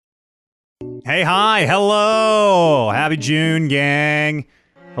Hey, hi, hello, happy June, gang.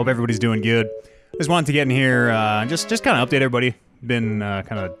 Hope everybody's doing good. Just wanted to get in here, just kind of update everybody. Been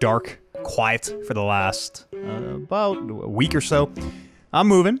kind of dark, quiet for the last about a week or so. I'm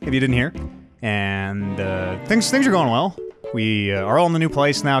moving, if you didn't hear, and things are going well. We are all in the new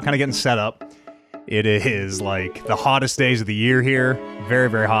place now, kind of getting set up. It is like the hottest days of the year here. Very,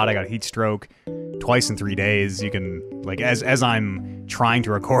 very hot. I got a heat stroke twice in 3 days. You can, like, as I'm trying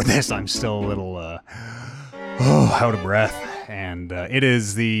to record this, I'm still a little out of breath. And it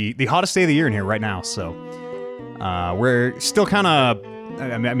is the hottest day of the year in here right now. So we're still kind of,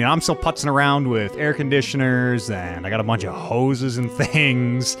 I mean, I'm still putzing around with air conditioners, and I got a bunch of hoses and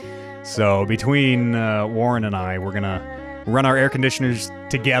things. So between Warren and I, we're gonna run our air conditioners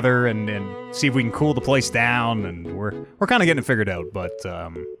together and see if we can cool the place down, and we're kind of getting it figured out, but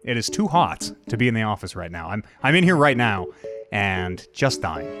it is too hot to be in the office right now. I'm in here right now and just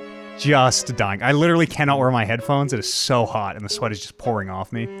dying. I literally cannot wear my headphones. It is so hot and the sweat is just pouring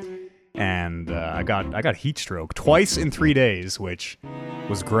off me. And I got heat stroke twice in 3 days, which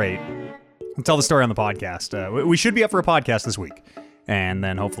was great. I'll tell the story on the podcast. We should be up for a podcast this week, and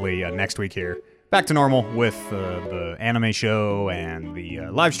then hopefully next week here back to normal with the anime show, and the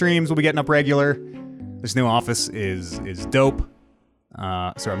live streams will be getting up regular. This new office is dope.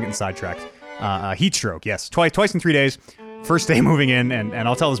 Sorry, I'm getting sidetracked. Heat stroke, yes. Twice in 3 days. First day moving in, and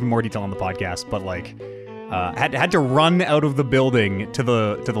I'll tell this in more detail on the podcast, but like, had to run out of the building to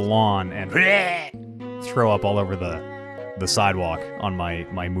the lawn and throw up all over the sidewalk on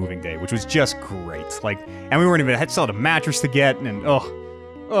my moving day, which was just great. Like, and we weren't even, had still had a mattress to get, and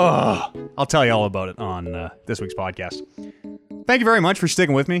I'll tell you all about it on this week's podcast. Thank you very much for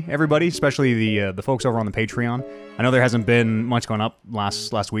sticking with me, everybody, especially the folks over on the Patreon. I know there hasn't been much going up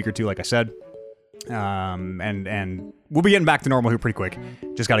last week or two, like I said. And we'll be getting back to normal here pretty quick.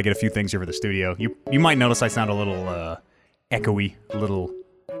 Just got to get a few things here for the studio. You might notice I sound a little echoey, a little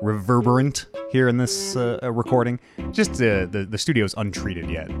reverberant here in this recording. Just the studio's untreated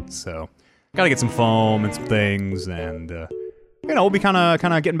yet, so got to get some foam and some things, and we'll be kind of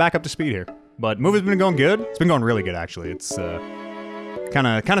getting back up to speed here. But movie's been going good. It's been going really good, actually. It's kind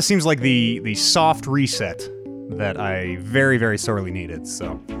of seems like the soft reset that I very, very sorely needed.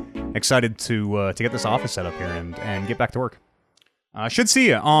 So excited to get this office set up here and get back to work. Should see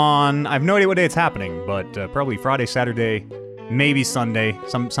you on, I have no idea what day it's happening, but probably Friday, Saturday, maybe Sunday.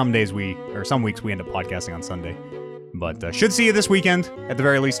 Some weeks we end up podcasting on Sunday. But should see you this weekend, at the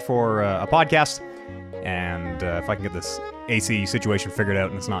very least, for a podcast. And if I can get this AC situation figured out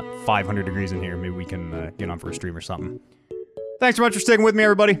and it's not 500 degrees in here, maybe we can get on for a stream or something. Thanks so much for sticking with me,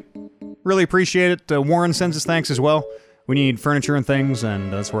 everybody. Really appreciate it. Warren sends us thanks as well. We need furniture and things,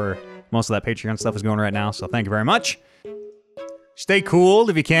 and that's where most of that Patreon stuff is going right now, so thank you very much. Stay cool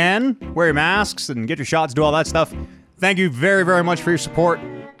if you can. Wear your masks and get your shots, do all that stuff. Thank you very, very much for your support.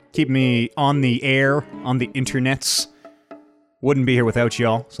 Keep me on the air, on the internets. Wouldn't be here without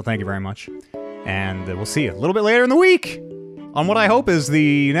y'all, so thank you very much. And we'll see you a little bit later in the week on what I hope is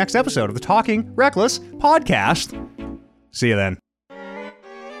the next episode of the Talking Reckless podcast. See you then.